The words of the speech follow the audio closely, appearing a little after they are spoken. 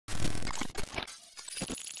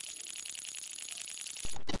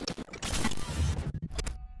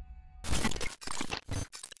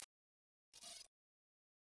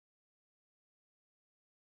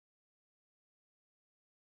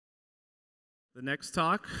The next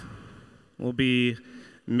talk will be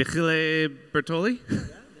Michele Bertoli.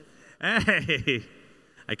 Hey,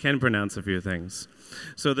 I can pronounce a few things.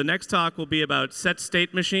 So the next talk will be about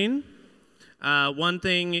setState machine. One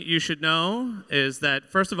thing you should know is that,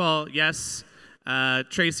 first of all, yes,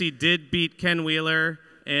 Tracy did beat Ken Wheeler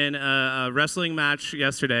in a wrestling match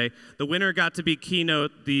yesterday. The winner got to be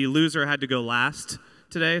keynote. The loser had to go last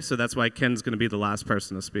today, so that's why Ken's going to be the last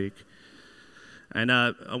person to speak. And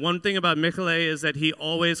one thing about Michele is that he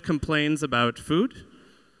always complains about food.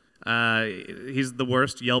 He's the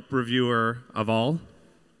worst Yelp reviewer of all.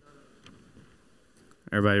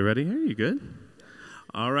 Everybody ready here? You good?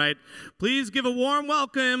 All right. Please give a warm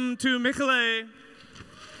welcome to Michele.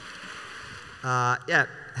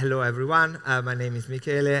 Hello everyone. My name is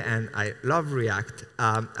Michele and I love React.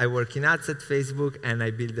 I work in ads at Facebook and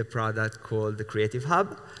I build a product called the Creative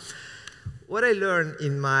Hub. What I learned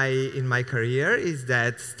in my career is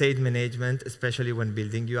that state management, especially when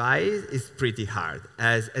building UI, is pretty hard.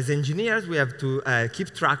 As engineers, we have to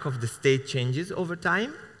keep track of the state changes over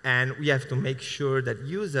time, and we have to make sure that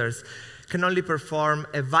users can only perform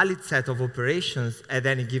a valid set of operations at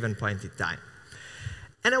any given point in time.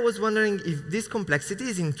 And I was wondering if this complexity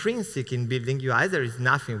is intrinsic in building UI, there is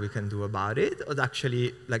nothing we can do about it, or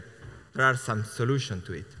actually, there are some solutions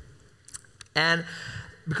to it. And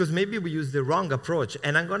because maybe we use the wrong approach.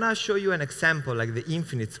 And I'm going to show you an example, like the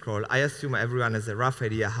infinite scroll. I assume everyone has a rough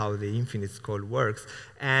idea how the infinite scroll works.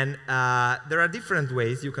 And there are different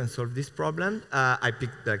ways you can solve this problem. I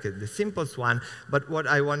picked the simplest one. But what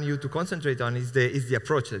I want you to concentrate on is the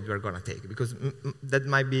approach that we're going to take, because there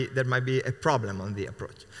might be a problem on the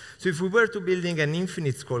approach. So if we were to building an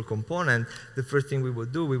infinite scroll component, the first thing we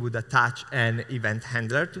would do, we would attach an event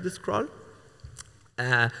handler to the scroll.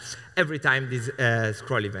 Every time this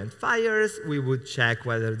scroll event fires, we would check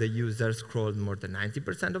whether the user scrolled more than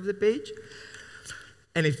 90% of the page.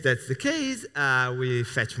 And if that's the case, we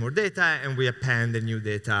fetch more data and we append the new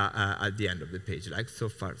data at the end of the page. Like, so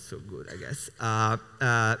far, so good, I guess.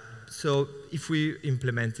 So if we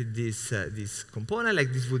implemented this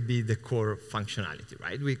component, this would be the core functionality,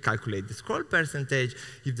 right? We calculate the scroll percentage.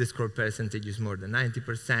 If the scroll percentage is more than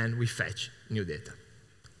 90%, we fetch new data.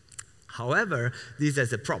 However, this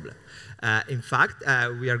has a problem. In fact,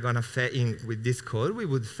 we are going to, with this code, we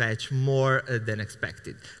would fetch more than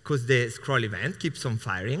expected, because the scroll event keeps on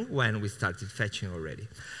firing when we started fetching already.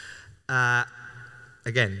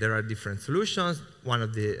 Again, there are different solutions. One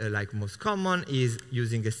of the most common is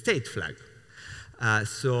using a state flag.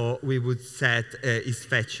 So we would set is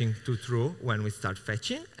fetching to true when we start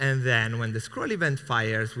fetching. And then when the scroll event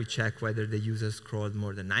fires, we check whether the user scrolled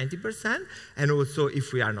more than 90%, and also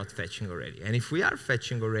if we are not fetching already. And if we are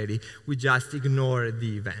fetching already, we just ignore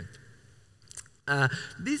the event.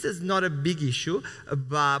 This is not a big issue,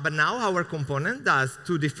 but now our component does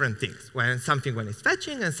two different things, something when it's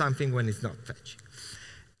fetching and something when it's not fetching.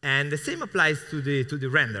 And the same applies to the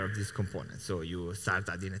render of this component. So you start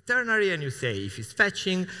adding a ternary, and you say if it's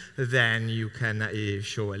fetching, then you can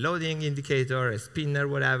show a loading indicator, a spinner,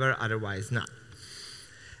 whatever, otherwise not.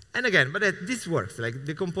 And again, but this works.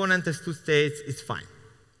 The component has two states, it's fine.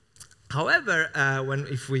 However,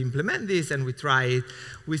 if we implement this and we try it,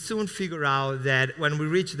 we soon figure out that when we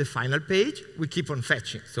reach the final page, we keep on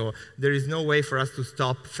fetching. So there is no way for us to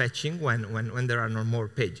stop fetching when there are no more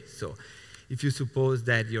pages. So if you suppose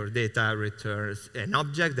that your data returns an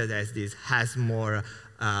object that has more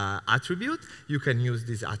attribute, you can use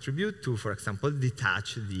this attribute to, for example,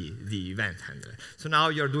 detach the event handler. So now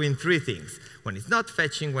you're doing three things: when it's not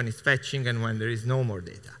fetching, when it's fetching, and when there is no more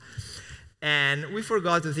data. And we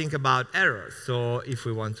forgot to think about errors. So if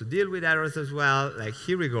we want to deal with errors as well,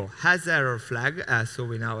 here we go, has error flag. So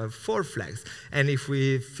we now have 4 flags. And if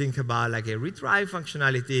we think about a retry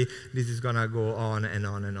functionality, this is going to go on and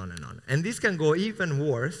on and on and on. And this can go even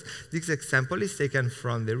worse. This example is taken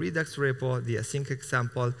from the Redux repo, the async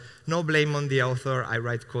example. No blame on the author. I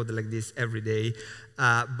write code like this every day.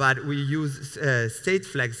 But we use state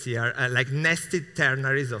flags here, like nested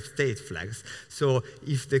ternaries of state flags. So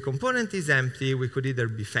if the component is empty, we could either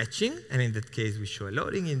be fetching, and in that case, we show a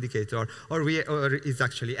loading indicator, or it's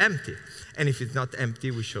actually empty. And if it's not empty,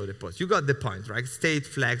 we show the post. You got the point, right? State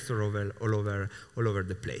flags are all over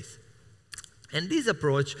the place. And this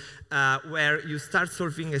approach, where you start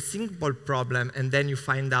solving a simple problem, and then you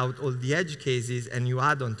find out all the edge cases, and you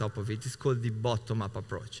add on top of it, is called the bottom-up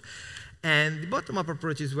approach. And the bottom-up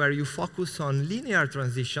approach is where you focus on linear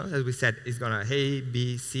transitions. As we said, it's going to A,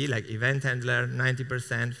 B, C, like event handler,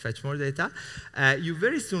 90%, fetch more data. You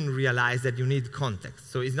very soon realize that you need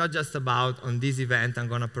context. So it's not just about, on this event, I'm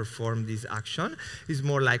going to perform this action. It's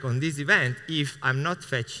more like, on this event, if I'm not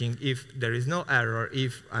fetching, if there is no error,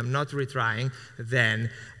 if I'm not retrying,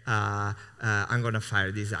 then I'm going to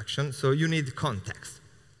fire this action. So you need context.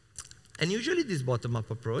 And usually this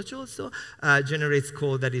bottom-up approach also generates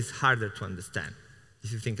code that is harder to understand.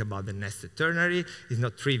 If you think about the nested ternary, it's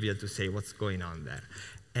not trivial to say what's going on there.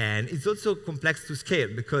 And it's also complex to scale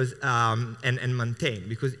because, and maintain,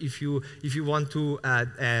 because if you want to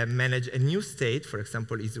manage a new state, for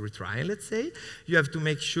example, is retrying, let's say, you have to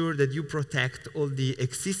make sure that you protect all the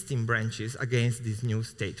existing branches against this new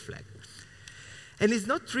state flag. And it's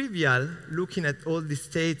not trivial looking at all the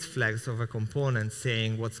state flags of a component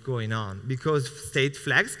saying what's going on, because state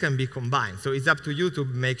flags can be combined. So it's up to you to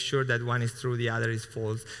make sure that one is true, the other is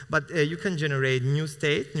false. But you can generate new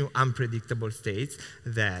states, new unpredictable states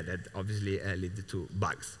that obviously lead to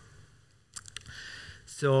bugs.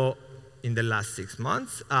 So in the last 6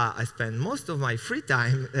 months, I spent most of my free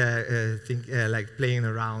time like playing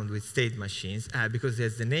around with state machines, because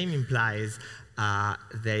as the name implies,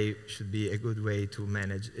 they should be a good way to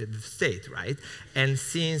manage the state, right? And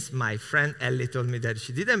since my friend Ellie told me that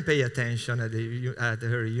she didn't pay attention at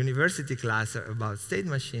her university class about state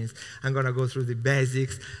machines, I'm going to go through the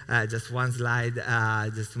basics, just one slide,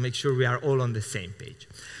 just to make sure we are all on the same page.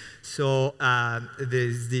 So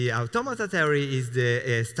the automata theory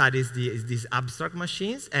is studies these abstract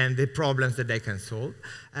machines and the problems that they can solve.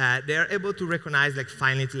 They are able to recognize like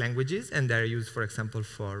finite languages, and they're used, for example,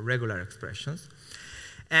 for regular expressions.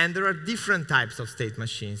 And there are different types of state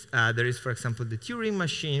machines. There is, for example, the Turing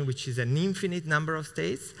machine, which is an infinite number of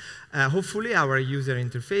states. Hopefully, our user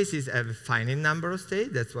interfaces have a finite number of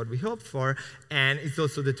states. That's what we hope for. And it's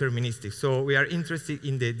also deterministic. So we are interested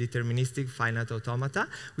in the deterministic finite automata,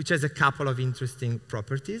 which has a couple of interesting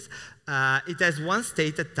properties. It has one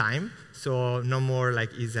state at time, so no more like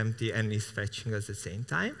is empty and is fetching at the same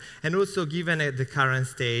time. And also, given the current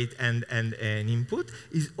state and an input,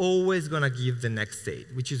 is always going to give the next state,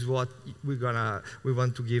 which is what we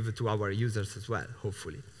want to give to our users as well,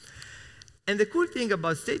 hopefully. And the cool thing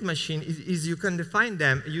about state machine is you can define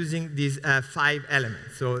them using these 5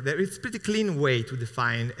 elements. So there is a pretty clean way to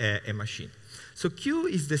define a machine. So Q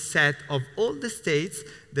is the set of all the states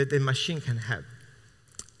that a machine can have.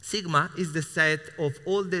 Sigma is the set of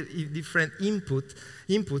all the different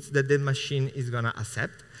inputs that the machine is going to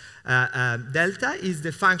accept. Delta is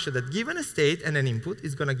the function that, given a state and an input,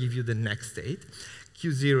 is going to give you the next state.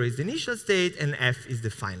 Q0 is the initial state, and F is the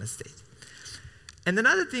final state. And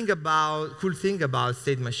another cool thing about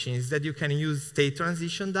state machines is that you can use state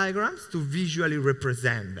transition diagrams to visually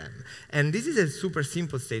represent them. And this is a super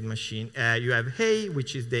simple state machine. You have A,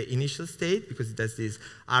 which is the initial state, because it has this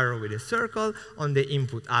arrow with a circle. On the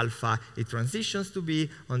input alpha, it transitions to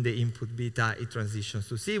B. On the input beta, it transitions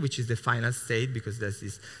to C, which is the final state, because there's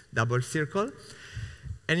this double circle.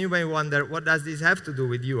 And you may wonder, what does this have to do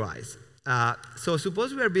with UIs? So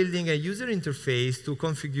suppose we are building a user interface to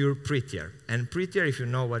configure Prettier. And Prettier, if you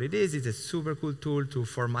know what it is a super cool tool to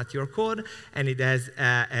format your code. And it has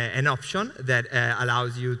an option that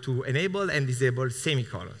allows you to enable and disable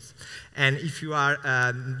semicolons. And if you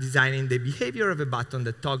are designing the behavior of a button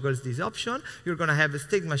that toggles this option, you're going to have a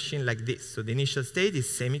state machine like this. So the initial state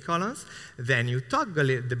is semicolons. Then you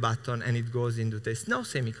toggle the button, and it goes into this no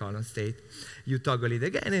semicolon state. You toggle it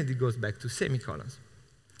again, and it goes back to semicolons.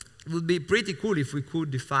 It would be pretty cool if we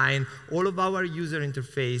could define all of our user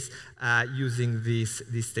interface using these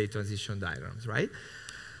state transition diagrams, right?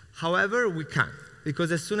 However, we can't,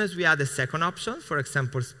 because as soon as we add a second option, for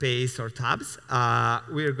example, space or tabs,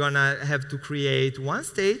 we're going to have to create one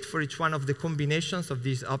state for each one of the combinations of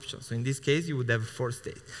these options. So in this case, you would have 4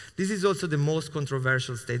 states. This is also the most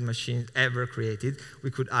controversial state machine ever created.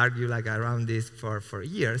 We could argue like around this for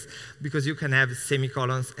years, because you can have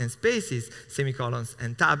semicolons and spaces, semicolons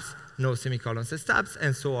and tabs, no semicolons and tabs,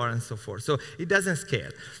 and so on and so forth. So it doesn't scale.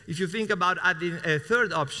 If you think about adding a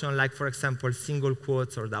third option, like for example, single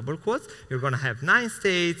quotes or double quotes, you're going to have 9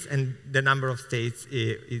 states, and the number of states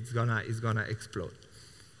is gonna explode.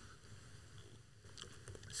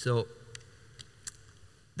 So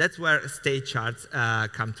That's where state charts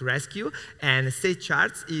come to rescue. And state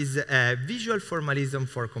charts is a visual formalism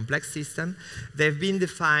for complex systems. They've been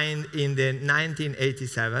defined in the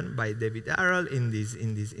 1987 by David Arrow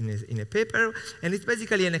in a paper. And it's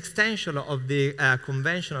basically an extension of the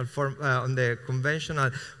conventional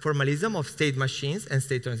formalism of state machines and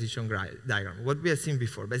state transition diagram, what we have seen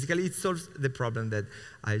before. Basically, it solves the problem that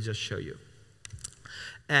I just showed you.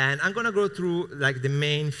 And I'm going to go through like the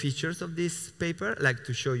main features of this paper, like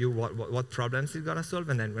to show you what problems it's going to solve,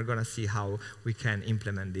 and then we're going to see how we can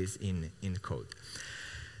implement this in code.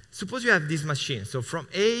 Suppose you have this machine. So from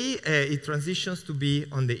A, it transitions to B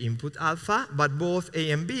on the input alpha, but both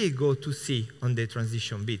A and B go to C on the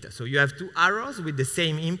transition beta. So you have two arrows with the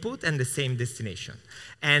same input and the same destination.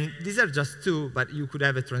 And these are just two, but you could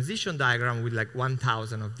have a transition diagram with like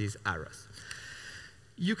 1,000 of these arrows.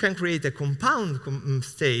 You can create a compound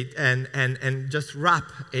state and just wrap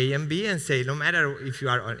A and B and say, no matter if you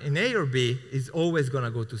are in A or B, it's always going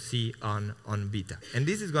to go to C on beta. And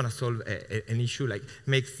this is going to solve an issue, like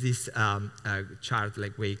makes this chart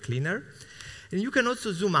like way cleaner. And you can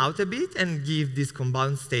also zoom out a bit and give this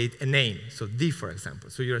compound state a name. So D, for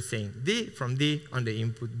example. So you're saying D, from D on the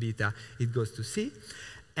input beta, it goes to C.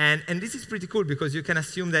 And this is pretty cool because you can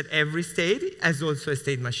assume that every state has also a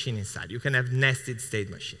state machine inside. You can have nested state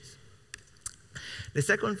machines. The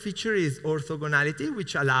second feature is orthogonality,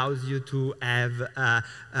 which allows you to have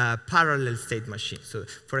parallel state machines. So,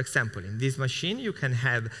 for example, in this machine, you can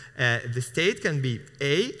have the state can be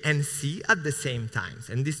A and C at the same time.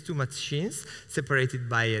 And these two machines, separated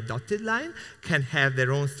by a dotted line, can have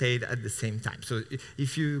their own state at the same time. So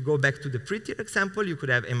if you go back to the prettier example, you could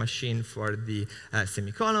have a machine for the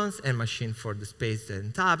semicolons, a machine for the space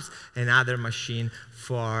and tabs, another machine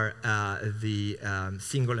for the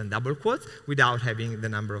single and double quotes without having the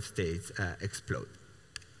number of states explode.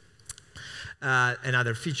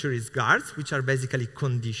 Another feature is guards, which are basically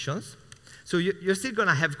conditions. So you're still going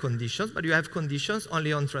to have conditions, but you have conditions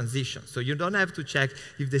only on transition. So you don't have to check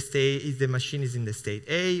if the machine is in the state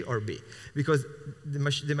A or B, because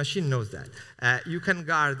the machine knows that. You can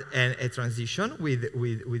guard a transition with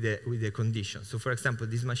a condition. So for example,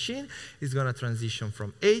 this machine is going to transition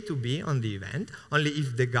from A to B on the event, only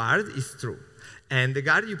if the guard is true. And the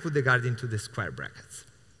guard, you put the guard into the square brackets.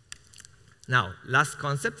 Now, last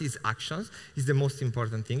concept is actions. Is the most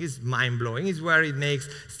important thing. It's mind-blowing. It's where it makes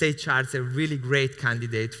state charts a really great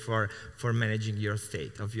candidate for managing your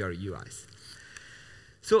state of your UIs.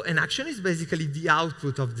 So an action is basically the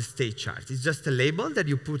output of the state chart. It's just a label that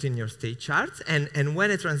you put in your state chart. And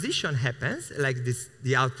when a transition happens, like this,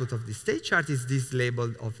 the output of the state chart is this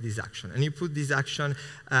label of this action. And you put this action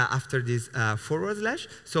after this forward slash.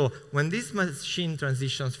 So when this machine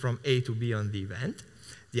transitions from A to B on the event,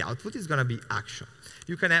 the output is going to be action.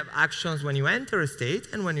 You can have actions when you enter a state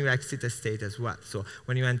and when you exit a state as well. So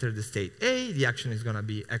when you enter the state A, the action is going to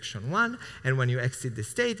be action 1. And when you exit the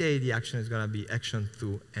state A, the action is going to be action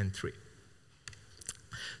 2 and 3.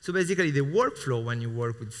 So basically, the workflow when you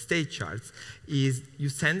work with state charts is you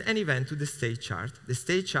send an event to the state chart. The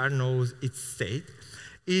state chart knows its state.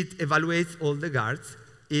 It evaluates all the guards.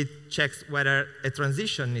 It checks whether a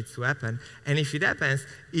transition needs to happen. And if it happens,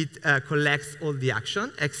 it collects all the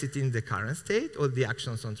action, exiting the current state, all the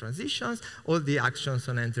actions on transitions, all the actions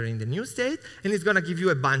on entering the new state, and it's going to give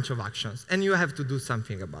you a bunch of actions. And you have to do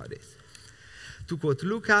something about it. To quote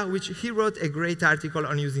Luca, which he wrote a great article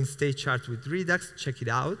on using state charts with Redux. Check it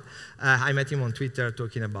out. I met him on Twitter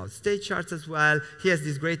talking about state charts as well. He has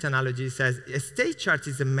this great analogy. He says, a state chart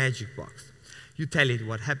is a magic box. You tell it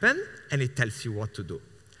what happened, and it tells you what to do.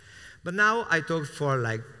 But now I talked for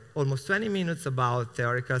like almost 20 minutes about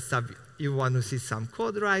theoretical stuff. You want to see some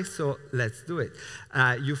code, right? So let's do it.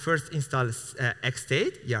 You first install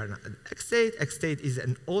XState. XState is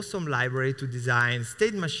an awesome library to design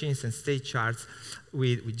state machines and state charts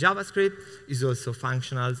with JavaScript. It's also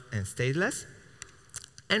functional and stateless.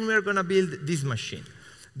 And we're going to build this machine,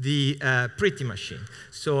 the pretty machine.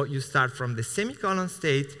 So you start from the semicolon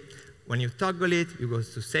state. When you toggle it, you go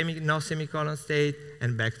to no semicolon state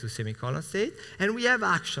and back to semicolon state. And we have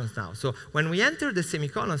actions now. So when we enter the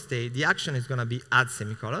semicolon state, the action is going to be add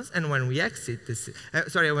semicolons. And when we exit this,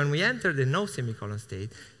 when we enter the no semicolon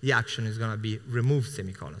state, the action is going to be remove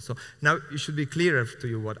semicolons. So now it should be clearer to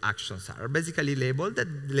you what actions are. Basically labels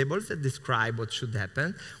that describe what should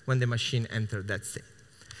happen when the machine enters that state.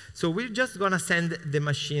 So we're just going to send the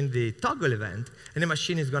machine the toggle event, and the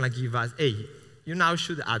machine is going to give us, hey, you now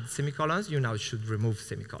should add semicolons, you now should remove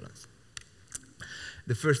semicolons.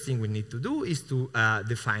 The first thing we need to do is to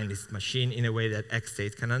define this machine in a way that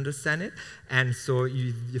XState can understand it. And so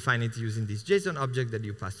you define it using this JSON object that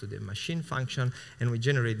you pass to the machine function, and we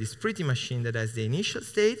generate this pretty machine that has the initial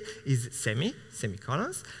state is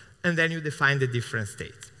semicolons, and then you define the different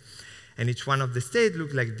states. And each one of the states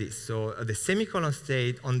look like this. So the semicolon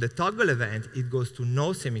state on the toggle event, it goes to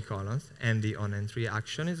no semicolons, and the onEntry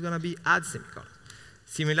action is going to be add semicolons.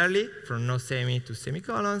 Similarly, from no semi to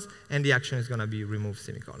semicolons, and the action is going to be remove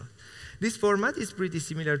semicolons. This format is pretty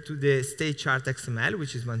similar to the state chart XML,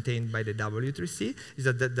 which is maintained by the W3C.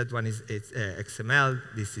 That one is XML,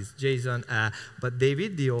 this is JSON. But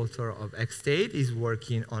David, the author of XState, is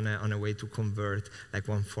working on a way to convert like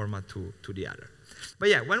one format to the other. But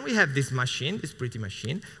yeah, when we have this machine, this pretty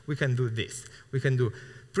machine, we can do this. We can do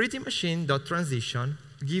pretty machine.transition,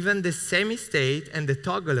 given the semi-state and the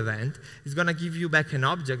toggle event, is going to give you back an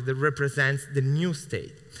object that represents the new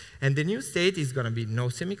state. And the new state is going to be no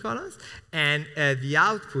semicolons, and the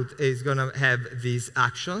output is going to have this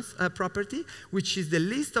actions property, which is the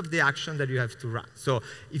list of the action that you have to run. So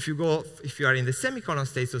if you are in the semicolon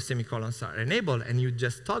state, so semicolons are enabled, and you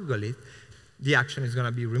just toggle it, the action is going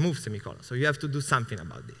to be remove semicolon. So you have to do something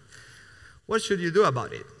about it. What should you do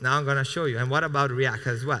about it? Now I'm going to show you. And what about React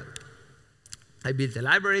as well? I built a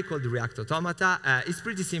library called React Automata. It's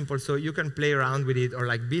pretty simple, so you can play around with it or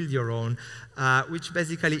like build your own, which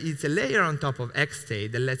basically is a layer on top of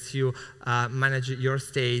XState that lets you manage your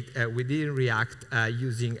state within React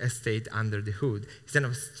using a state under the hood. It's an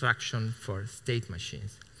abstraction for state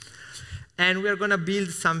machines. And we're going to build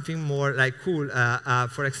something more like cool.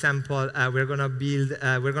 For example, we're going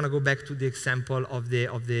to go back to the example of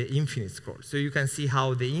the infinite scroll. So you can see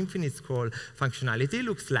how the infinite scroll functionality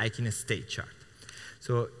looks like in a state chart.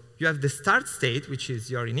 So you have the start state, which is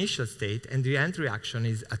your initial state, and the entry action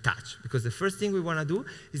is attach, because the first thing we want to do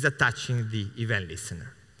is attaching the event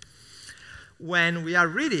listener. When we are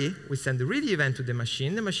ready, we send the ready event to the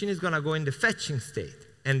machine. The machine is going to go in the fetching state.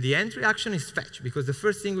 And the entry action is fetch, because the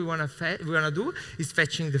first thing we want to do is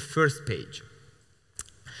fetching the first page.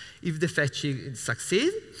 If the fetching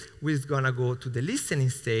succeeds, we're going to go to the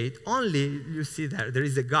listening state. Only, you see there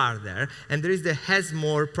is a guard there, and there is the has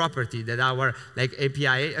more property that our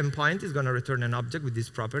API endpoint is going to return an object with this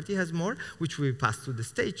property has more, which we pass to the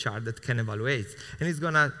state chart that can evaluate. And it's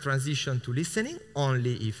going to transition to listening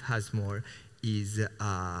only if has more is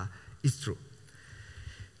true.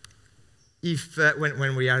 If,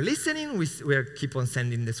 when we are listening, we keep on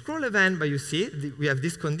sending the scroll event, but you see, we have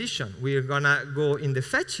this condition. We're going to go in the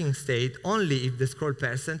fetching state only if the scroll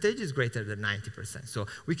percentage is greater than 90%. So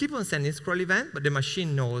we keep on sending scroll event, but the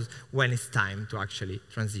machine knows when it's time to actually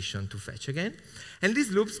transition to fetch again. And this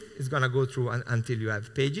loop is going to go through until you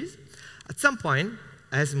have pages. At some point,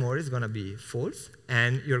 as more is going to be false,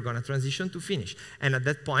 and you're going to transition to finish. And at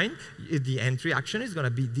that point, the entry action is going to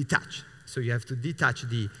be detached. So you have to detach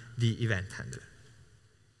the event handler.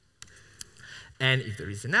 And if there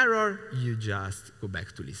is an error, you just go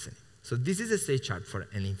back to listening. So this is a state chart for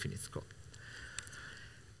an infinite scroll.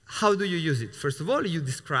 How do you use it? First of all, you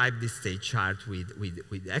describe this state chart with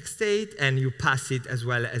XState, and you pass it as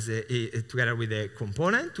well as together with a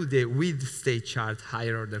component to the with state chart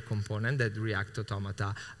higher order component that React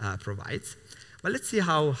Automata provides. But let's see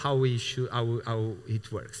how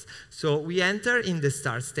it works. So we enter in the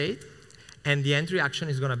start state, and the entry action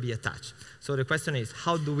is going to be attached. So the question is,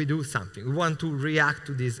 how do we do something? We want to react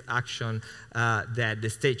to this action that the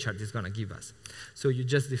state chart is going to give us. So you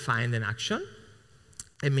just define an action,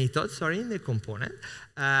 a method, in the component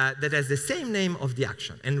that has the same name of the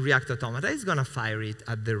action. And React Automata is going to fire it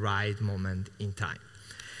at the right moment in time.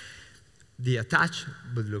 The attach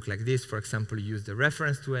would look like this. For example, you use the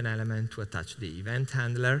reference to an element to attach the event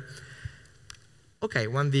handler. OK,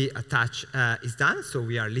 when the attach is done, so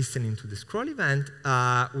we are listening to the scroll event,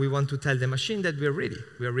 we want to tell the machine that we're ready.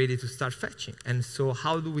 We're ready to start fetching. And so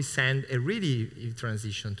how do we send a ready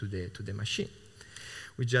transition to the machine?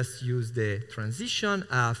 We just use the transition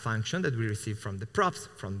function that we receive from the props,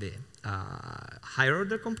 from the higher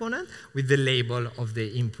order component, with the label of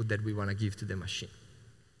the input that we want to give to the machine.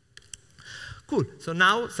 Cool. So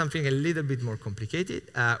now something a little bit more complicated.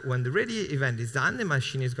 When the ready event is done, the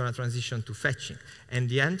machine is going to transition to fetching. And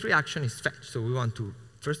the entry action is fetch. So we want to,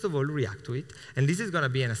 first of all, react to it. And this is going to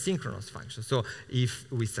be an asynchronous function. So if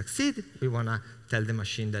we succeed, we want to tell the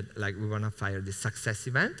machine that we want to fire the success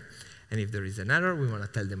event. And if there is an error, we want to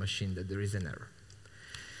tell the machine that there is an error.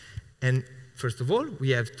 And first of all, we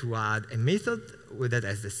have to add a method that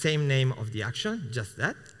has the same name of the action, just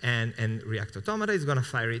that, and React Automata is going to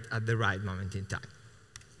fire it at the right moment in time.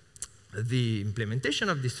 The implementation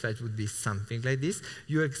of this fetch would be something like this.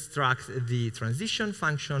 You extract the transition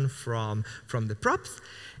function from the props,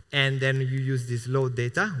 and then you use this load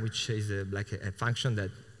data, which is like a function that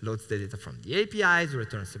loads the data from the APIs,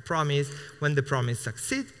 returns a promise. When the promise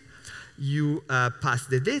succeeds, you pass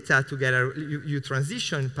the data together, you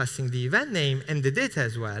transition passing the event name and the data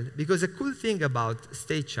as well, because a cool thing about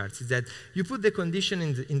state charts is that you put the condition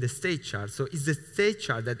in the state chart, so it's the state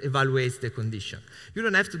chart that evaluates the condition. You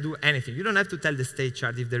don't have to do anything. You don't have to tell the state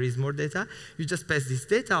chart if there is more data. You just pass this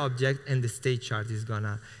data object, and the state chart is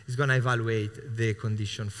gonna evaluate the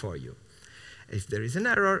condition for you. If there is an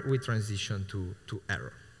error, we transition to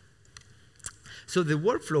error. So the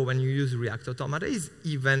workflow when you use React Automata is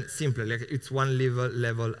even simpler. Like it's one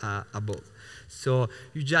level above. So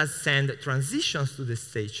you just send transitions to the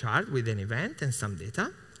state chart with an event and some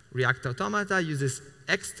data. React Automata uses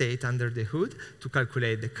setState under the hood to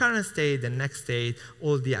calculate the current state, the next state,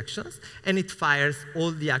 all the actions, and it fires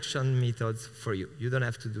all the action methods for you. You don't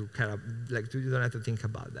have to you don't have to think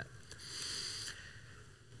about that.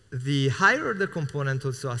 The higher order component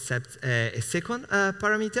also accepts a second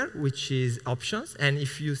parameter, which is options. And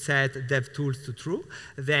if you set DevTools to true,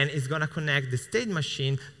 then it's going to connect the state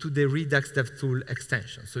machine to the Redux DevTool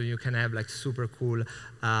extension. So you can have like super cool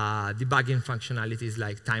debugging functionalities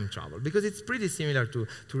like time travel, because it's pretty similar to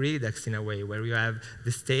Redux in a way, where you have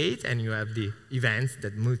the state and you have the events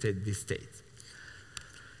that mutate the states.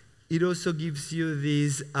 It also gives you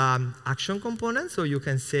these action components, so you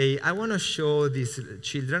can say, I want to show these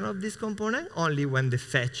children of this component only when the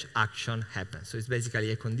fetch action happens. So it's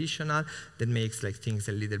basically a conditional that makes like things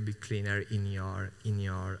a little bit cleaner in your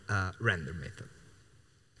render method.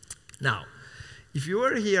 Now, if you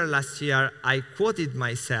were here last year, I quoted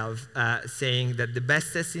myself saying that the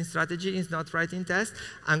best testing strategy is not writing tests.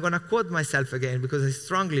 I'm going to quote myself again because I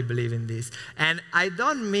strongly believe in this. And I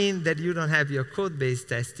don't mean that you don't have your code base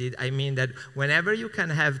tested. I mean that whenever you can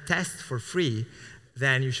have tests for free,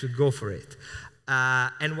 then you should go for it.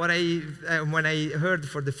 And when I heard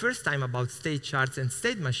for the first time about state charts and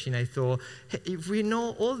state machine, I thought, hey, if we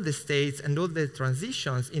know all the states and all the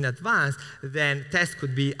transitions in advance, then tests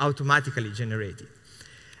could be automatically generated.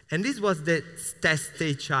 And this was the test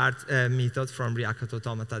state chart method from React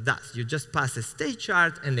Automata does. You just pass a state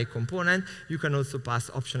chart and a component. You can also pass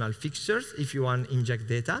optional fixtures if you want to inject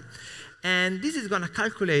data. And this is going to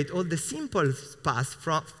calculate all the simple paths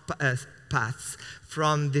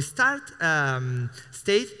from the start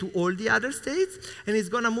state to all the other states, and it's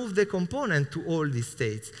going to move the component to all these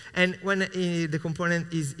states. And when the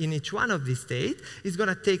component is in each one of these states, it's going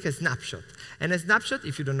to take a snapshot. And a snapshot,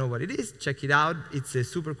 if you don't know what it is, check it out. It's a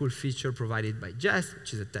super cool feature provided by Jest,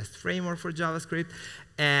 which is a test framework for JavaScript.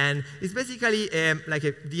 And it's basically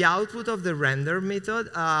the output of the render method,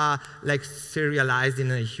 like serialized in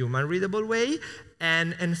a human-readable way.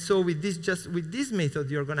 And so with this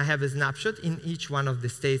method, you're going to have a snapshot in each one of the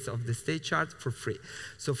states of the state chart for free.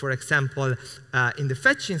 So for example, in the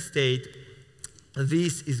fetching state,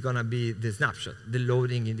 this is going to be the snapshot, the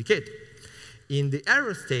loading indicator. In the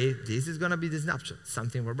error state, this is going to be the snapshot,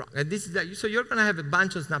 something went wrong. And this is so you're going to have a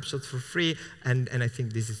bunch of snapshots for free, and I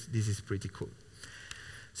think this is pretty cool.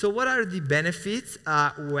 So what are the benefits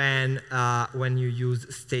when you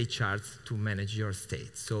use state charts to manage your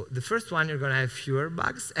state? So the first one, you're going to have fewer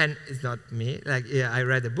bugs, and it's not me. I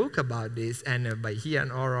read a book about this, and by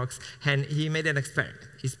Ian Orox, and he made an experiment.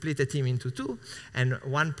 He split a team into two, and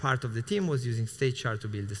one part of the team was using state chart to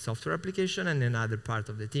build the software application, and another part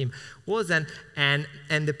of the team wasn't. And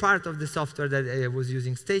the part of the software that was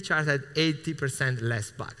using state chart had 80% less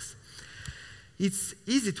bugs. It's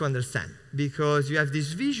easy to understand because you have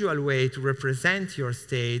this visual way to represent your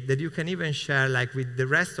state that you can even share with the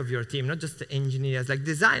rest of your team, not just the engineers. Like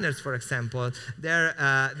designers, for example,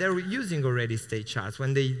 they're using already state charts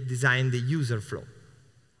when they design the user flow.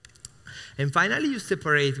 And finally, you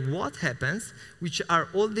separate what happens, which are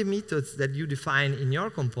all the methods that you define in your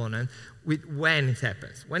component, with when it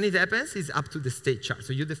happens. When it happens is up to the state chart.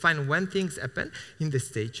 So you define when things happen in the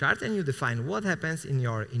state chart, and you define what happens in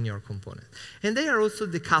your component. And they are also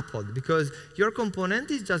decoupled, because your component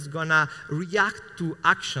is just going to react to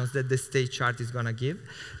actions that the state chart is going to give.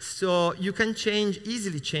 So you can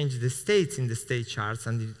easily change the states in the state charts,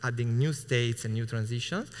 and adding new states and new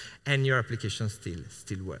transitions, and your application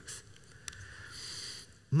still works.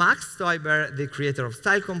 Max Stoiber, the creator of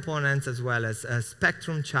style components as well as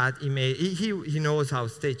Spectrum Chat, he knows how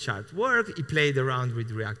state charts work. He played around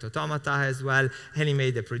with React Automata as well, and he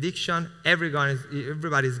made a prediction.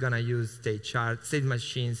 Everybody's going to use state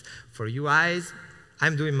machines for UIs.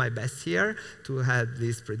 I'm doing my best here to have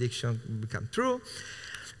this prediction become true.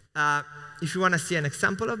 if you want to see an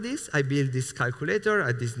example of this, I built this calculator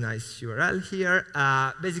at this nice URL here.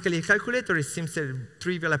 Basically, a calculator is simply a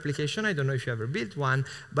trivial application. I don't know if you ever built one,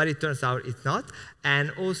 but it turns out it's not.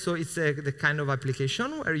 And also, it's the kind of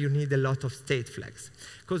application where you need a lot of state flags.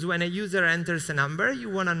 Because when a user enters a number, you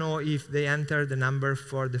want to know if they enter the number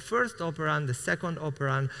for the first operand, the second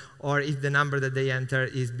operand, or if the number that they enter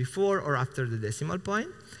is before or after the decimal point.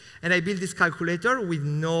 And I built this calculator with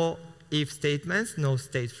no if statements, no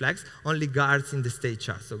state flags, only guards in the state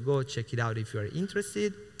chart. So go check it out if you are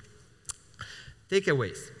interested.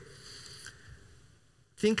 Takeaways.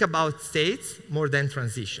 Think about states more than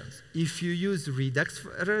transitions. If you use Redux,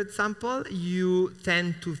 for example, you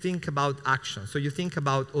tend to think about actions. So you think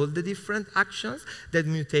about all the different actions that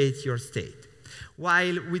mutate your state.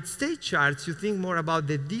 While with state charts, you think more about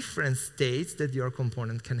the different states that your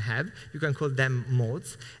component can have. You can call them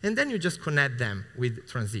modes. And then you just connect them with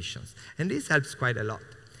transitions. And this helps quite a lot.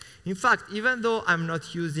 In fact, even though I'm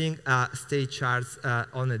not using state charts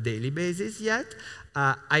on a daily basis yet,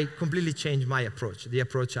 I completely changed my approach, the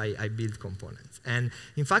approach I build components. And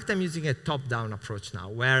in fact, I'm using a top-down approach now,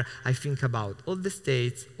 where I think about all the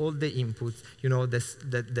states, all the inputs, you know,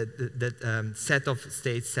 set of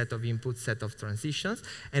states, set of inputs, set of transitions.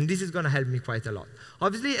 And this is going to help me quite a lot.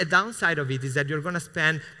 Obviously, a downside of it is that you're going to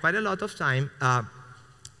spend quite a lot of time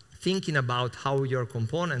thinking about how your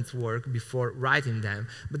components work before writing them.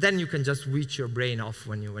 But then you can just switch your brain off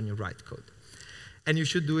when you write code. And you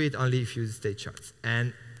should do it only if you use state charts.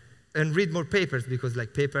 And read more papers, because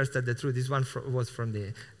like papers that the truth, this one was from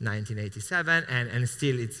the 1987, and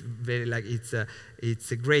still it's very like it's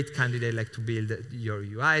a great candidate like to build your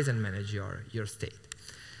UIs and manage your state.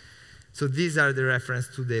 So these are the reference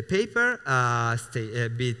to the paper,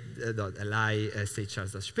 bit.li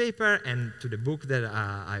statecharts-paper, and to the book that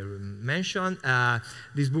I mentioned.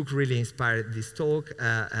 This book really inspired this talk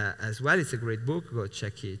as well. It's a great book. Go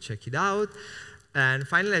check it out. And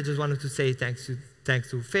finally, I just wanted to say thanks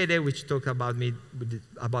to Fede, which talked about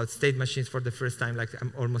state machines for the first time like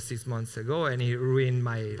almost 6 months ago, and he ruined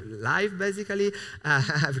my life, basically,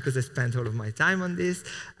 because I spent all of my time on this.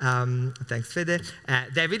 Thanks, Fede.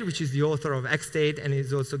 David, which is the author of XState, and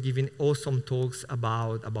is also giving awesome talks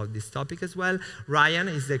about this topic as well. Ryan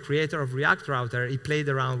is the creator of React Router. He played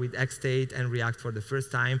around with XState and React for the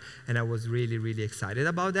first time, and I was really, really excited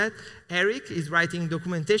about that. Eric is writing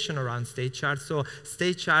documentation around state charts, so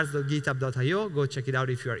statecharts.github.io. Go check it out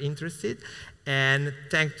if you are interested. And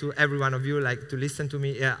thanks to every one of you to listen to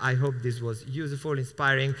me. I hope this was useful,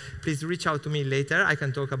 inspiring. Please reach out to me later. I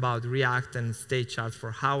can talk about React and state charts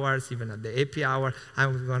for hours, even at the AP hour.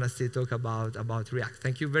 I'm going to still talk about React.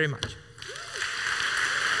 Thank you very much.